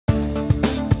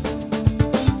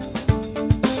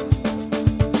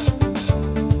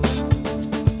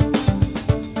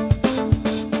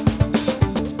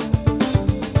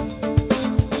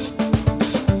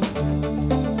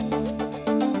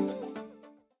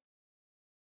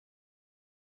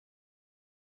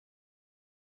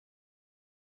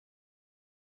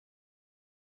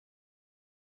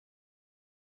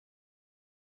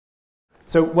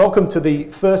So welcome to the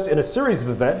first in a series of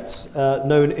events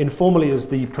known informally as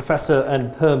the Professor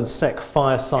and Perm Sec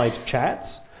Fireside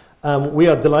Chats. We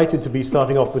are delighted to be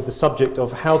starting off with the subject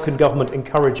of how can government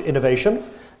encourage innovation,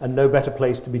 and no better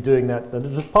place to be doing that than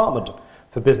the Department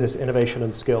for Business Innovation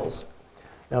and Skills.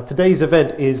 Now today's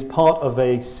event is part of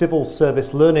a civil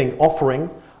service learning offering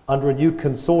under a new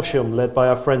consortium led by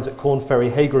our friends at Korn Ferry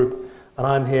Hay Group, and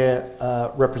I'm here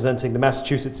representing the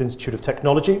Massachusetts Institute of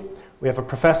Technology. We have a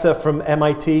professor from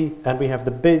MIT, and we have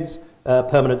the BIS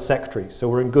permanent secretary, so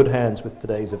we're in good hands with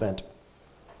today's event.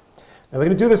 Now we're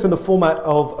going to do this in the format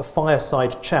of a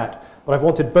fireside chat, but I've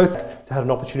wanted both to have an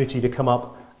opportunity to come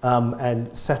up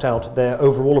and set out their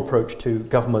overall approach to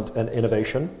government and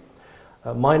innovation.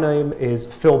 My name is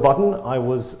Phil Budden. I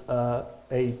was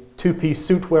a two-piece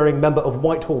suit-wearing member of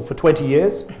Whitehall for 20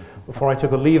 years before I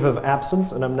took a leave of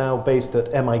absence, and I'm now based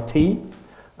at MIT.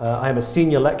 I am a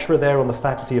senior lecturer there on the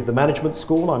faculty of the management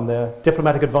school. I'm their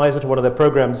diplomatic advisor to one of their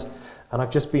programs, and I've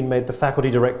just been made the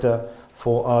faculty director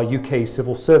for our UK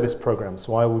civil service program.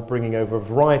 So I will be bringing over a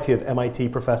variety of MIT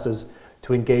professors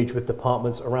to engage with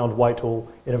departments around Whitehall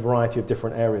in a variety of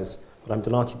different areas. But I'm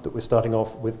delighted that we're starting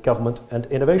off with government and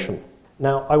innovation.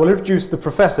 Now, I will introduce the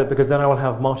professor because then I will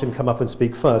have Martin come up and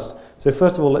speak first. So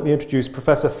first of all, let me introduce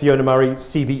Professor Fiona Murray,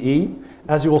 CBE.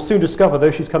 As you will soon discover, though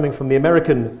she's coming from the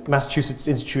American Massachusetts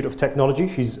Institute of Technology,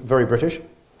 she's very British.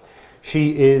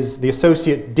 She is the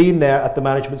Associate Dean there at the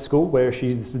Management School, where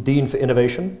she's the Dean for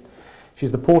Innovation.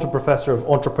 She's the Porter Professor of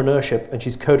Entrepreneurship, and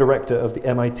she's co-director of the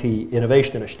MIT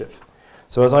Innovation Initiative.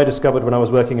 So as I discovered when I was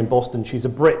working in Boston, she's a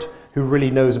Brit who really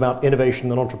knows about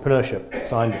innovation and entrepreneurship.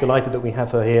 So I'm delighted that we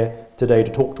have her here today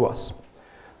to talk to us.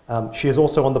 She is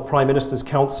also on the Prime Minister's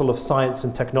Council of Science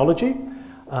and Technology,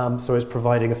 so is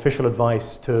providing official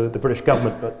advice to the British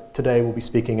government, but today we'll be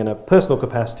speaking in a personal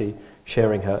capacity,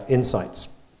 sharing her insights.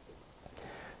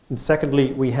 And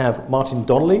secondly, we have Martin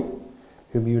Donnelly,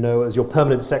 whom you know as your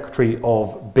Permanent Secretary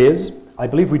of BIS. I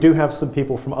believe we do have some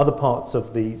people from other parts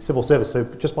of the civil service, so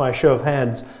just by a show of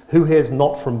hands, who here is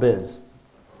not from BIS?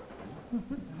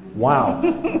 Wow,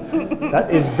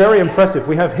 that is very impressive.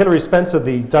 We have Hilary Spencer,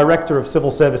 the Director of Civil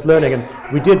Service Learning,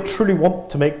 and we did truly want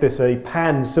to make this a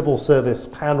pan-civil service,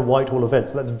 pan-Whitehall event,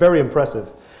 so that's very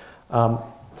impressive.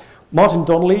 Martin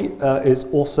Donnelly is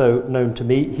also known to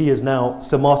me. He is now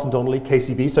Sir Martin Donnelly,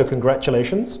 KCB, so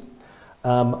congratulations.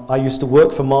 I used to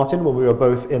work for Martin when we were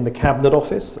both in the Cabinet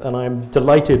Office, and I'm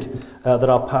delighted that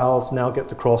our paths now get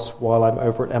to cross while I'm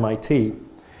over at MIT.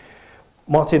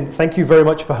 Martin, thank you very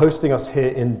much for hosting us here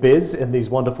in BIS in these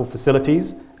wonderful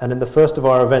facilities. And in the first of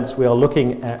our events, we are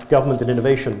looking at government and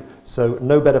innovation. So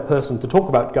no better person to talk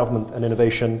about government and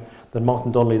innovation than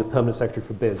Martin Donnelly, the Permanent Secretary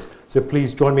for BIS. So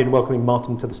please join me in welcoming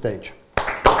Martin to the stage.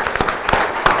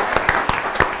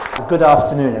 Good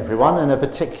afternoon, everyone, and a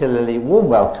particularly warm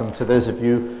welcome to those of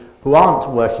you who aren't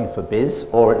working for BIS,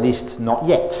 or at least not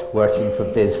yet working for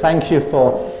BIS. Thank you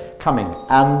for coming.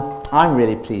 I'm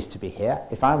really pleased to be here.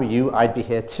 If I were you, I'd be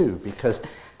here too, because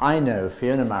I know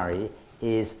Fiona Murray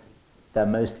is the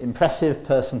most impressive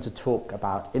person to talk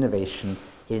about innovation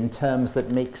in terms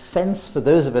that make sense for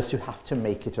those of us who have to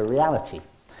make it a reality.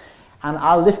 And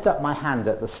I'll lift up my hand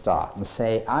at the start and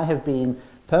say I have been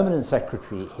Permanent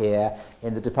Secretary here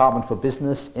in the Department for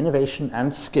Business, Innovation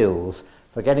and Skills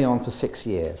for getting on for 6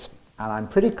 years. And I'm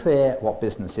pretty clear what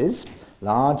business is: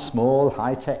 large, small,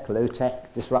 high-tech,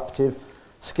 low-tech, disruptive.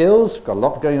 Skills, we've got a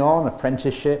lot going on: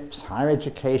 apprenticeships, higher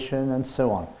education, and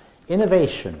so on.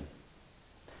 Innovation.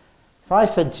 If I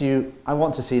said to you, I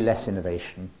want to see less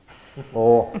innovation,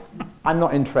 or I'm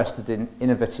not interested in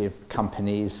innovative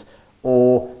companies,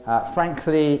 or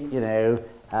frankly, you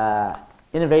know,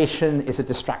 innovation is a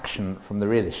distraction from the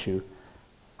real issue,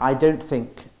 I don't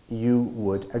think you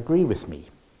would agree with me.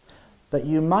 But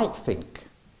you might think,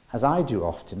 as I do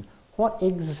often, what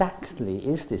exactly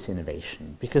is this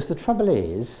innovation? Because the trouble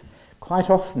is, quite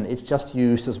often it's just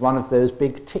used as one of those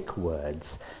big tick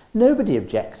words. Nobody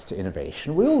objects to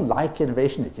innovation. We all like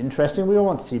innovation. It's interesting. We all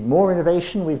want to see more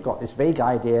innovation. We've got this vague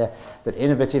idea that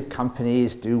innovative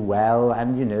companies do well,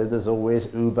 and you know, there's always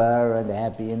Uber and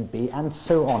Airbnb and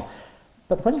so on.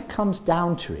 But when it comes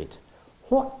down to it,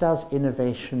 what does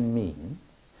innovation mean?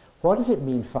 What does it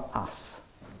mean for us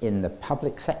in the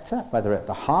public sector, whether at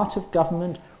the heart of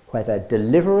government, whether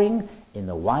delivering in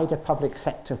the wider public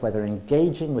sector, whether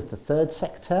engaging with the third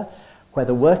sector,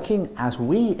 whether working, as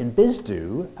we in BIS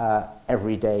do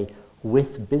every day,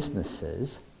 with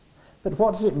businesses? But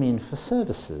what does it mean for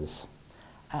services?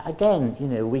 Again, you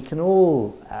know, we can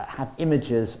all have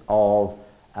images of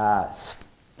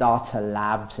starter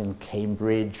labs in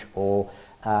Cambridge, or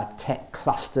tech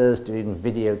clusters doing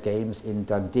video games in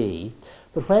Dundee.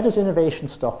 But where does innovation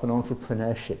stop and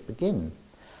entrepreneurship begin?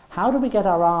 How do we get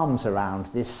our arms around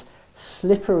this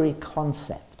slippery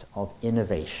concept of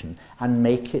innovation and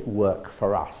make it work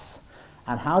for us?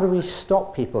 And how do we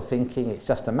stop people thinking it's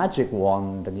just a magic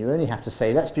wand and you only have to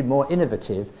say, let's be more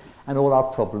innovative and all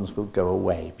our problems will go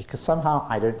away? Because somehow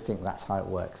I don't think that's how it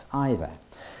works either.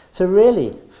 So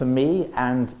really, for me,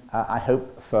 and I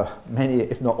hope for many,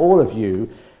 if not all of you,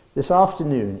 this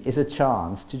afternoon is a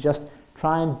chance to just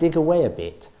try and dig away a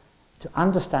bit, to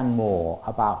understand more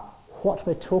about what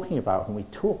we're talking about when we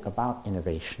talk about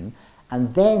innovation,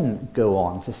 and then go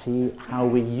on to see how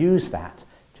we use that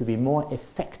to be more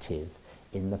effective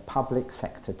in the public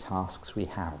sector tasks we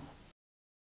have.